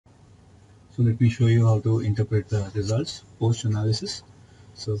So let me show you how to interpret the results post-analysis.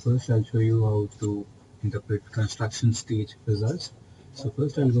 So first I'll show you how to interpret construction stage results. So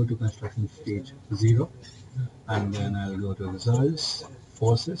first I'll go to construction stage 0 and then I'll go to results,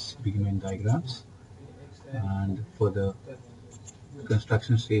 forces, beam and diagrams, and for the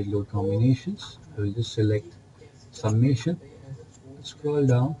construction stage load combinations I will just select summation, scroll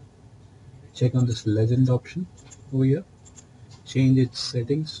down, check on this legend option over here, change its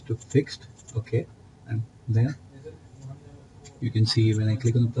settings to fixed, okay, and then you can see when I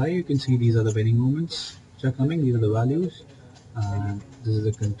click on apply, you can see these are the bending moments which are coming, these are the values, and this is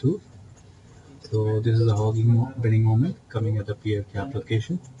the contour. So this is the hogging bending moment coming at the pier cap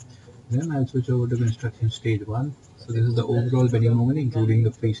location. Then I'll switch over to construction stage 1. So this is the overall bending moment including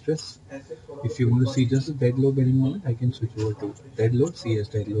the pre-stress. If you want to see just the dead load bending moment, I can switch over to dead load, CS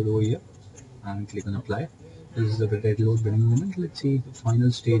dead load over here, and click on apply. This is the dead load bending moment. Let's see the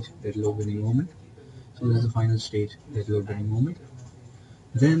final stage dead load bending moment. So this is the final stage dead load bending moment.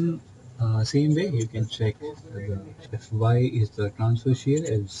 Then same way you can check if Y is the transfer shear,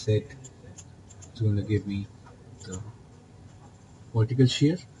 if Z is going to give me the vertical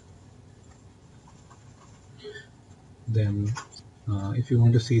shear. Then if you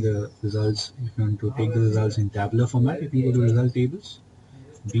want to see the results, if you want to take the results in tabular format, you can go to result tables,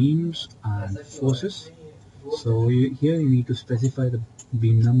 beams and forces. So here you need to specify the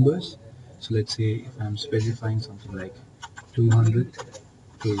beam numbers. So let's say if I'm specifying something like 200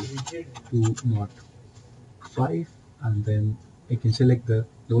 to 205, and then I can select the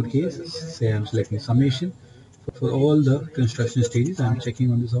load case. Say I'm selecting summation. For all the construction stages, I'm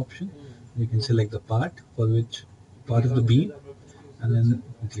checking on this option. You can select the part for which part of the beam, and then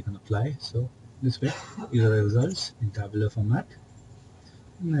click on apply. So this way, these are the results in tabular format.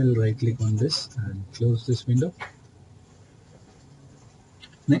 And I'll right click on this and close this window.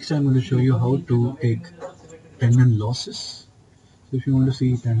 Next, I'm going to show you how to take tendon losses. So if you want to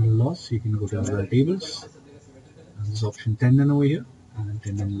see tendon loss, you can go to result tables. And this option tendon over here and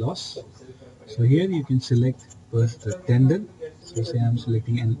tendon loss. So here you can select first the tendon. So say I'm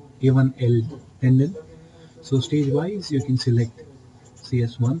selecting an A1L tendon. So stage wise you can select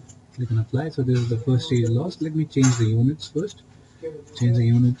CS1, click on apply. So this is the first stage loss. Let me change the units first. Change the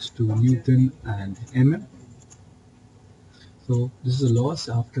units to Newton and mm. So this is a loss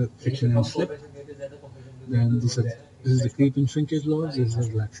after friction and slip. Then this is the creep and shrinkage loss. This is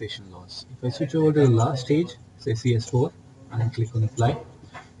the relaxation loss. If I switch over to the last stage, say CS4, and click on apply.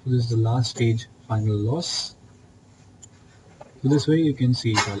 So this is the last stage final loss. So this way you can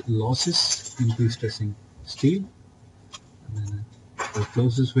see the losses in pre-stressing steel. And then I'll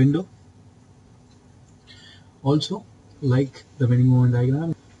close this window. Also, like the bending moment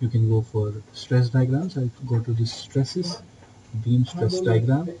diagram, you can go for stress diagrams. I'll go to the stresses, beam stress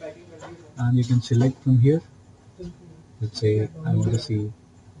diagram, and you can select from here. Let's say I want to see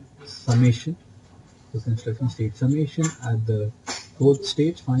summation, the construction stage summation at the fourth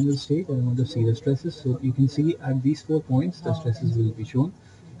stage, final stage. I want to see the stresses. So you can see at these 4 points, the stresses will be shown.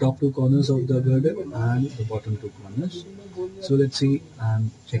 Top 2 corners of the girder and the bottom 2 corners. So let's see, I'm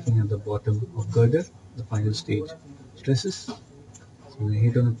checking at the bottom of girder, the final stage stresses. So when I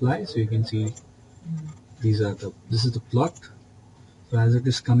hit on apply, so you can see this is the plot. So as it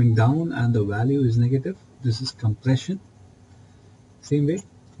is coming down and the value is negative, this is compression. Same way,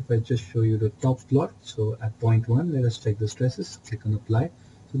 if I just show you the top plot, so at point 1, let us check the stresses, click on apply.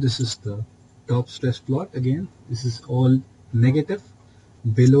 So this is the top stress plot again. This is all negative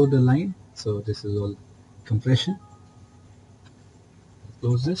below the line. So this is all compression.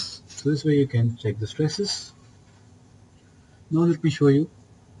 Close this. So this way you can check the stresses. Now let me show you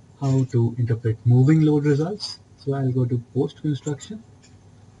how to interpret moving load results. So I'll go to post construction,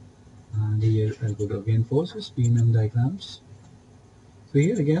 and here I'll go to again forces, beam and diagrams. So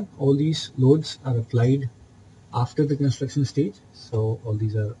here again all these loads are applied after the construction stage. So all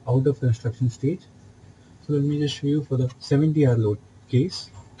these are out of construction stage. So let me just show you for the 70R load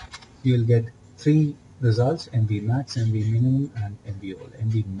case. You will get 3 results: MV max, MV minimum and MV all.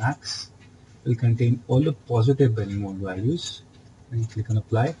 MV max will contain all the positive bending moment values, and click on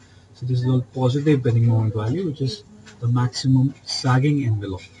apply. So this is all positive bending moment value, which is the maximum sagging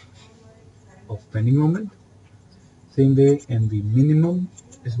envelope of bending moment. Same way, MV minimum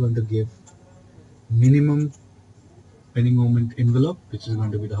is going to give minimum bending moment envelope, which is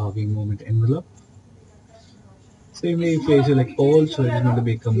going to be the hogging moment envelope. Same way, if you select all, so it is going to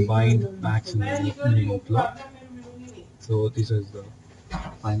be combined max and minimum plot. So this is the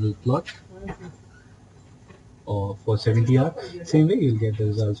final plot or for 70R. Same way, you'll get the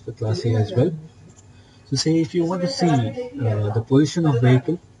results for class A as well. So say if you want to see the position of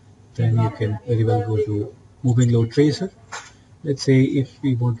vehicle then you can very well go to moving load tracer. Let's say if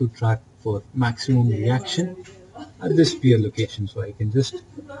we want to track for maximum reaction at this peer location, so I can just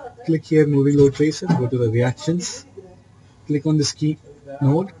click here moving load tracer, go to the reactions, click on this key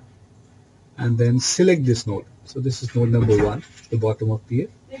node, and then select this node. So this is node number 1, the bottom of peer.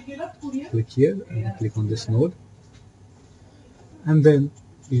 Click here and click on this node, and then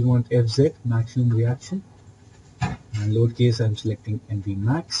we want FZ, maximum reaction, and load case I'm selecting NV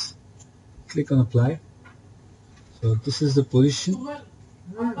max. Click on apply. So this is the position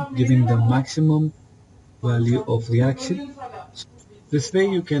giving the maximum value of reaction. This way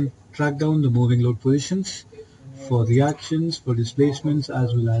you can track down the moving load positions for reactions, for displacements,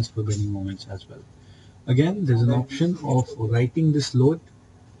 as well as for bending moments as well. Again, there's an option of writing this load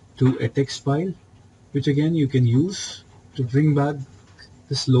to a text file, which again you can use to bring back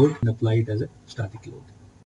this load and apply it as a static load.